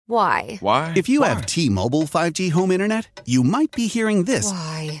Why? Why? If you have T-Mobile 5G home internet, you might be hearing this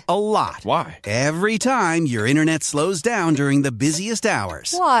Why? a lot. Why? Every time your internet slows down during the busiest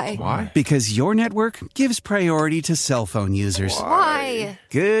hours. Why? Why? Because your network gives priority to cell phone users. Why?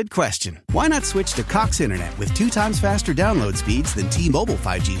 Good question. Why not switch to Cox Internet with 2 times faster download speeds than T-Mobile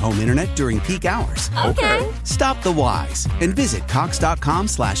 5G home internet during peak hours? Okay. Stop the whys and visit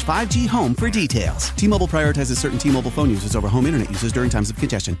cox.com/5G home for details. T-Mobile prioritizes certain T-Mobile phone users over home internet users during times of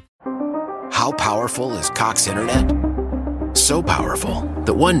congestion. How powerful is Cox Internet? So powerful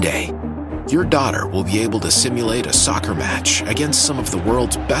that one day, your daughter will be able to simulate a soccer match against some of the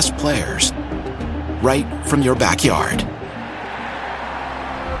world's best players right from your backyard.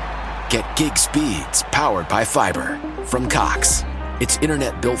 Get gig speeds powered by fiber from Cox. It's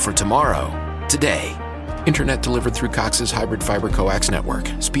internet built for tomorrow, today. Internet delivered through Cox's hybrid fiber coax network.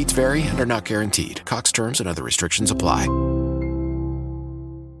 Speeds vary and are not guaranteed. Cox terms and other restrictions apply.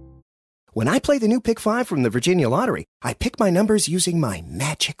 When I play the new Pick 5 from the Virginia Lottery, I pick my numbers using my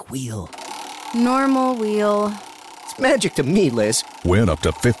magic wheel. Normal wheel. It's magic to me, Liz. Win up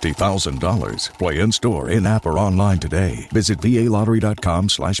to $50,000. Play in-store, in-app, or online today. Visit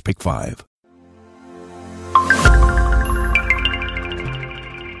VALottery.com/pick5.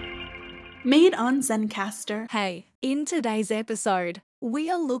 Made on Zencaster. Hey, in today's episode,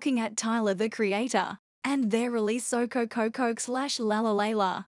 we are looking at Tyler, the Creator, and their release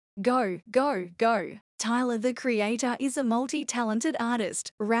okokokok/lalalala. Go, go, go. Tyler, the Creator is a multi-talented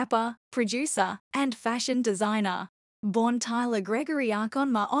artist, rapper, producer, and fashion designer. Born Tyler Gregory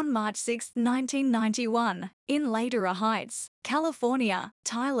Arconma on March 6, 1991, in Ladera Heights, California,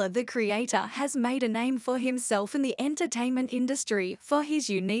 Tyler, the Creator, has made a name for himself in the entertainment industry for his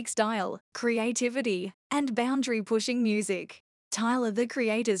unique style, creativity, and boundary-pushing music. Tyler, the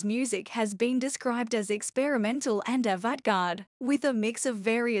Creator's music has been described as experimental and avant-garde, with a mix of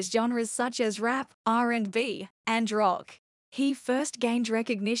various genres such as rap, R&B, and rock. He first gained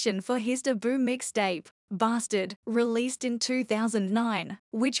recognition for his debut mixtape, Bastard, released in 2009,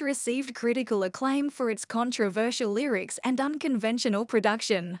 which received critical acclaim for its controversial lyrics and unconventional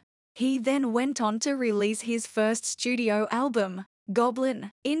production. He then went on to release his first studio album,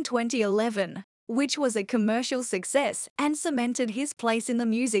 Goblin, in 2011, which was a commercial success and cemented his place in the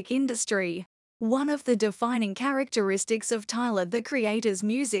music industry. One of the defining characteristics of Tyler, the Creator's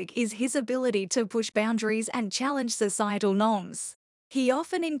music is his ability to push boundaries and challenge societal norms. He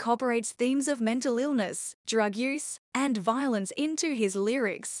often incorporates themes of mental illness, drug use, and violence into his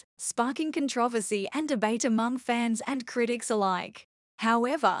lyrics, sparking controversy and debate among fans and critics alike.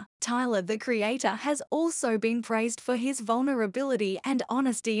 However, Tyler, the Creator, has also been praised for his vulnerability and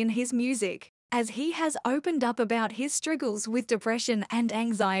honesty in his music, as he has opened up about his struggles with depression and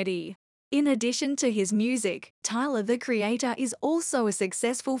anxiety. In addition to his music, Tyler, the Creator, is also a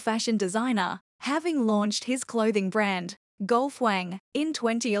successful fashion designer, having launched his clothing brand, Golfwang, in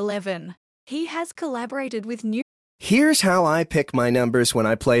 2011. He has collaborated with new... Here's how I pick my numbers when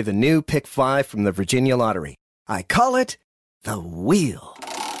I play the new Pick 5 from the Virginia Lottery. I call it the wheel.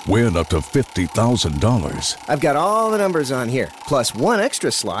 Win up to $50,000. I've got all the numbers on here, plus one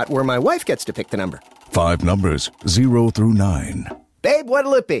extra slot where my wife gets to pick the number. 5 numbers, 0 through 9. Babe,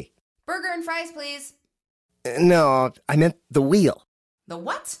 what'll it be? Burger and fries, please. No, I meant the wheel. The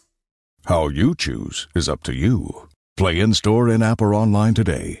what? How you choose is up to you. Play in-store, in-app, or online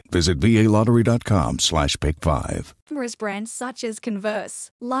today. Visit VALottery.com/pick5. numerous brands such as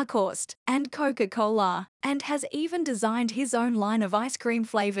Converse, Lacoste, and Coca-Cola, and has even designed his own line of ice cream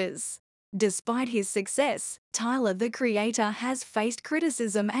flavors. Despite his success, Tyler, the Creator, has faced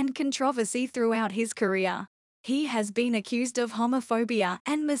criticism and controversy throughout his career. He has been accused of homophobia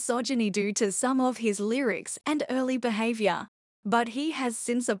and misogyny due to some of his lyrics and early behavior, but he has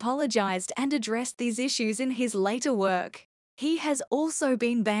since apologized and addressed these issues in his later work. He has also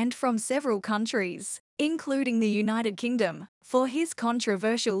been banned from several countries, including the United Kingdom, for his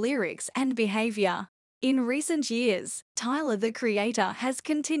controversial lyrics and behavior. In recent years, Tyler, the Creator, has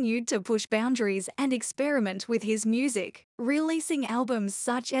continued to push boundaries and experiment with his music, releasing albums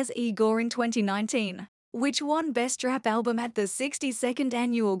such as Igor in 2019, which won Best Rap Album at the 62nd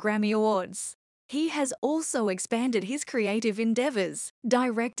Annual Grammy Awards. He has also expanded his creative endeavors,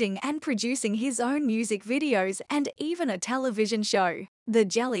 directing and producing his own music videos and even a television show, The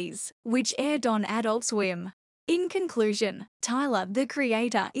Jellies, which aired on Adult Swim. In conclusion, Tyler, the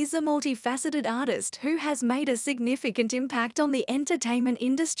Creator, is a multifaceted artist who has made a significant impact on the entertainment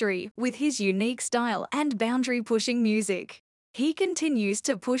industry with his unique style and boundary-pushing music. He continues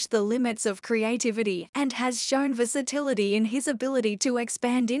to push the limits of creativity and has shown versatility in his ability to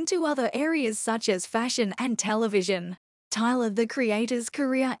expand into other areas such as fashion and television. Tyler, the Creator's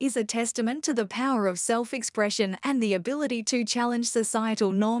career is a testament to the power of self-expression and the ability to challenge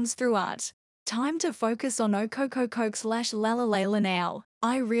societal norms through art. Time to focus on okokokok/lalalala now.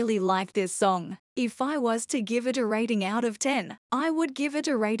 I really like this song. If I was to give it a rating out of 10, I would give it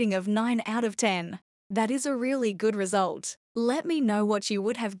a rating of 9 out of 10. That is a really good result. Let me know what you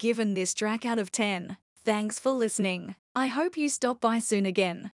would have given this track out of 10. Thanks for listening. I hope you stop by soon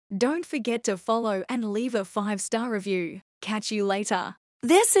again. Don't forget to follow and leave a 5-star review. Catch you later.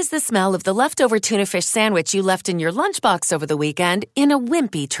 This is the smell of the leftover tuna fish sandwich you left in your lunchbox over the weekend in a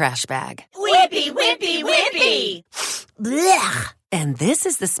wimpy trash bag. Wimpy, wimpy, wimpy! Blech! And this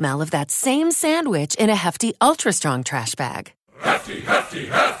is the smell of that same sandwich in a hefty, ultra-strong trash bag. Hefty, hefty,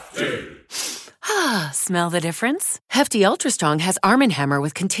 hefty! Ah, smell the difference? Hefty Ultra Strong has Arm & Hammer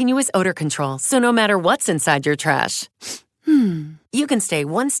with continuous odor control, so no matter what's inside your trash, you can stay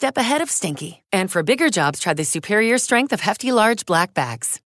one step ahead of stinky. And for bigger jobs, try the superior strength of Hefty Large Black Bags.